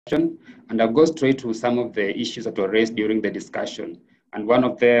and I'll go straight to some of the issues that were raised during the discussion. And one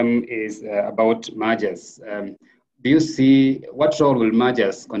of them is about mergers. Do you see, what role will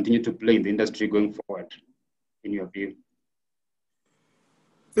mergers continue to play in the industry going forward, in your view?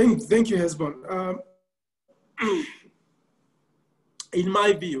 Thank you, Hezbon. In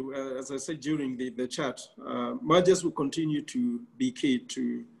my view, as I said during the chat, mergers will continue to be key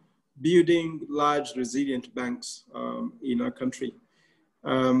to building large, resilient banks in our country.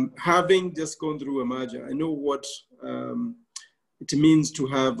 Having just gone through a merger, I know what it means to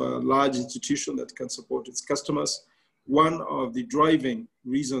have a large institution that can support its customers. One of the driving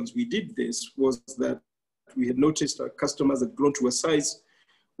reasons we did this was that we had noticed our customers had grown to a size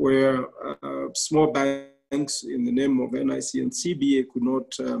where small banks in the name of NIC and CBA could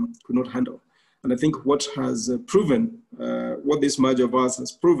not handle. And I think what has proven, what this merger of ours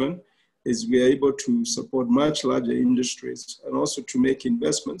has proven, is we are able to support much larger industries and also to make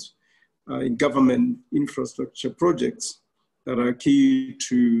investments in government infrastructure projects that are key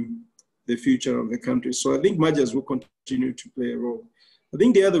to the future of the country. So I think mergers will continue to play a role. I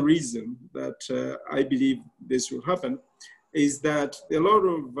think the other reason that I believe this will happen is that there are a lot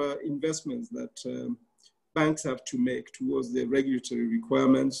of investments that banks have to make towards the regulatory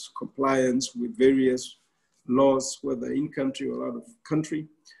requirements, compliance with various laws, whether in country or out of country.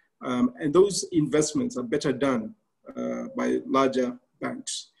 And those investments are better done by larger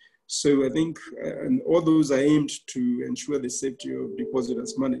banks. So I think, and all those are aimed to ensure the safety of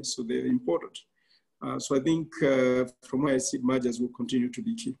depositors' money, so they're important. So I think from where I see mergers will continue to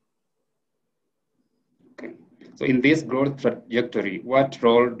be key. Okay. So in this growth trajectory, what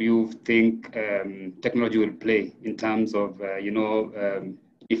role do you think technology will play in terms of,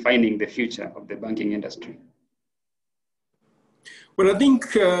 defining the future of the banking industry? Well, I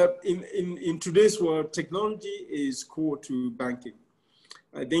think in today's world, technology is core to banking.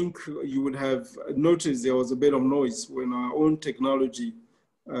 I think you would have noticed there was a bit of noise when our own technology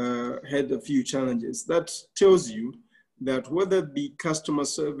had a few challenges. That tells you that whether it be customer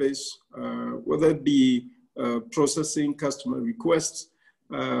service, whether it be processing customer requests,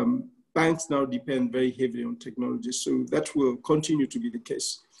 banks now depend very heavily on technology. So that will continue to be the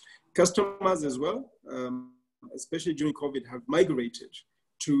case. Customers as well, especially during COVID, have migrated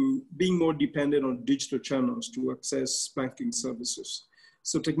to being more dependent on digital channels to access banking services.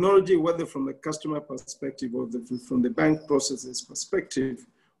 So technology, whether from the customer perspective or from the bank processes perspective,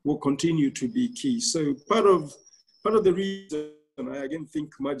 will continue to be key. So part of the reason I again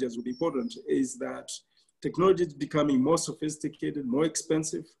think mergers will be important is that technology is becoming more sophisticated, more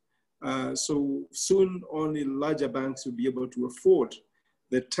expensive. So soon only larger banks will be able to afford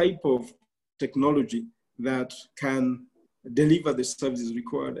the type of technology that can deliver the services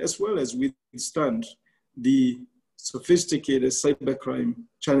required, as well as withstand the sophisticated cybercrime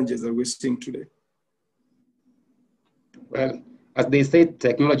challenges that we're seeing today. Well, as they say,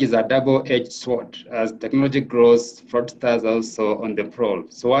 technology is a double-edged sword. As technology grows, fraudsters also on the prowl.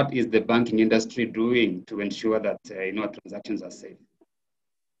 So what is the banking industry doing to ensure that transactions are safe?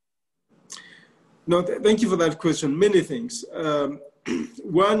 No, thank you for that question. Many things.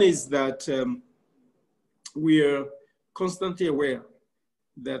 One is that we are constantly aware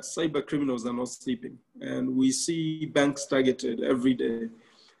that cyber criminals are not sleeping, and we see banks targeted every day.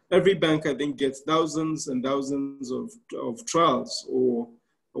 Every bank, I think, gets thousands and thousands of trials or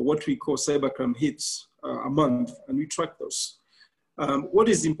what we call cybercrime hits a month, and we track those. What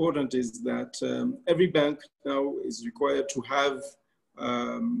is important is that every bank now is required to have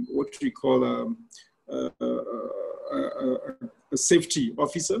what we call a safety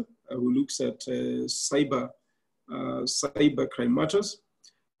officer who looks at cybercrime matters.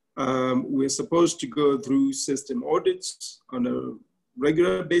 We're supposed to go through system audits on a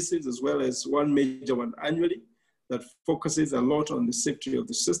regular basis, as well as one major one annually that focuses a lot on the safety of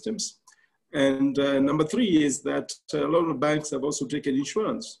the systems. And number three is that a lot of banks have also taken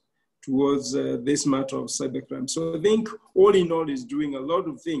insurance towards this matter of cybercrime. So I think all in all is doing a lot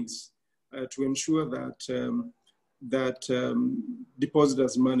of things to ensure that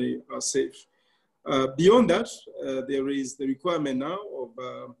depositors' money are safe. Beyond that, there is the requirement now of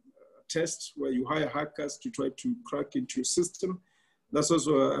a test where you hire hackers to try to crack into your system. That's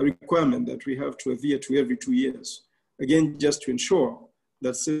also a requirement that we have to adhere to every 2 years. Again, just to ensure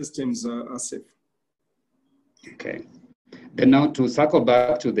that systems are safe. Okay. Then now to circle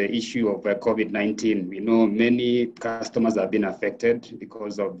back to the issue of COVID-19, we know many customers have been affected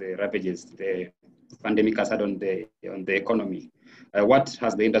because of the ravages the pandemic has had on the economy. What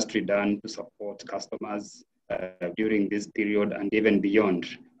has the industry done to support customers during this period and even beyond?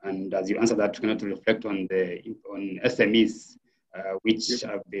 And as you answer that, to reflect on SMEs which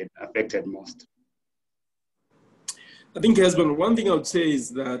have been affected most? I think, Husband, one thing I would say is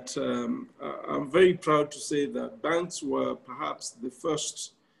that I'm very proud to say that banks were perhaps the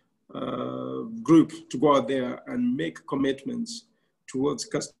first group to go out there and make commitments towards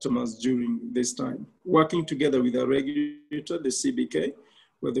customers during this time. Working together with our regulator, the CBK,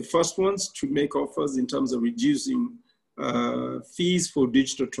 were the first ones to make offers in terms of reducing fees for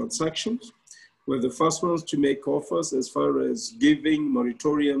digital transactions. We're the first ones to make offers as far as giving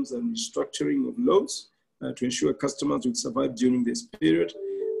moratoriums and restructuring of loans to ensure customers would survive during this period.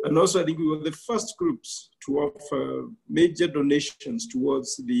 And also, I think we were the first groups to offer major donations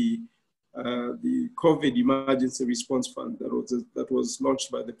towards the COVID emergency response fund that was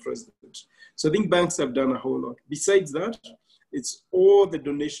launched by the president. So I think banks have done a whole lot. Besides that, it's all the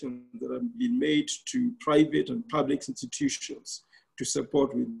donations that have been made to private and public institutions to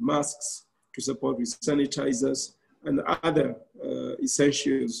support with masks, to support with sanitizers, and other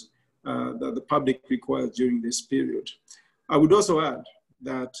essentials that the public requires during this period. I would also add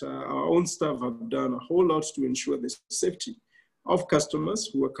that our own staff have done a whole lot to ensure the safety of customers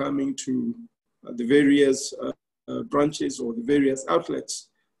who are coming to the various branches or the various outlets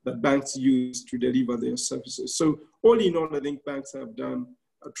that banks use to deliver their services. So all in all, I think banks have done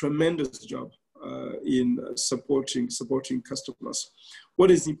a tremendous job in supporting customers. What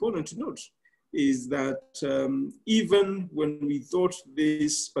is important to note is that even when we thought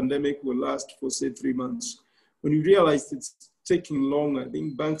this pandemic will last for, say, 3 months, when we realized it's taking long, I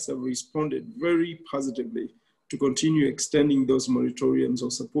think banks have responded very positively to continue extending those moratoriums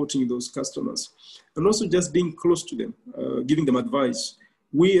or supporting those customers, and also just being close to them, giving them advice.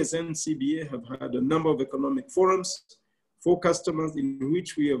 We as NCBA have had a number of economic forums for customers in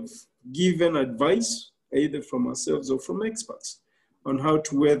which we have given advice, either from ourselves or from experts, on how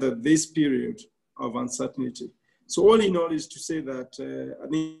to weather this period of uncertainty. So all in all is to say that I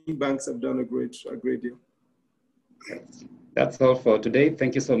think banks have done a great deal. That's all for today.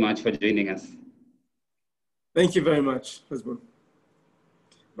 Thank you so much for joining us. Thank you very much, husband.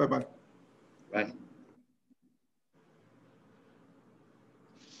 Bye-bye. Bye.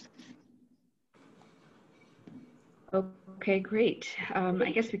 Okay, great.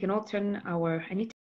 I guess we can all turn our, I need to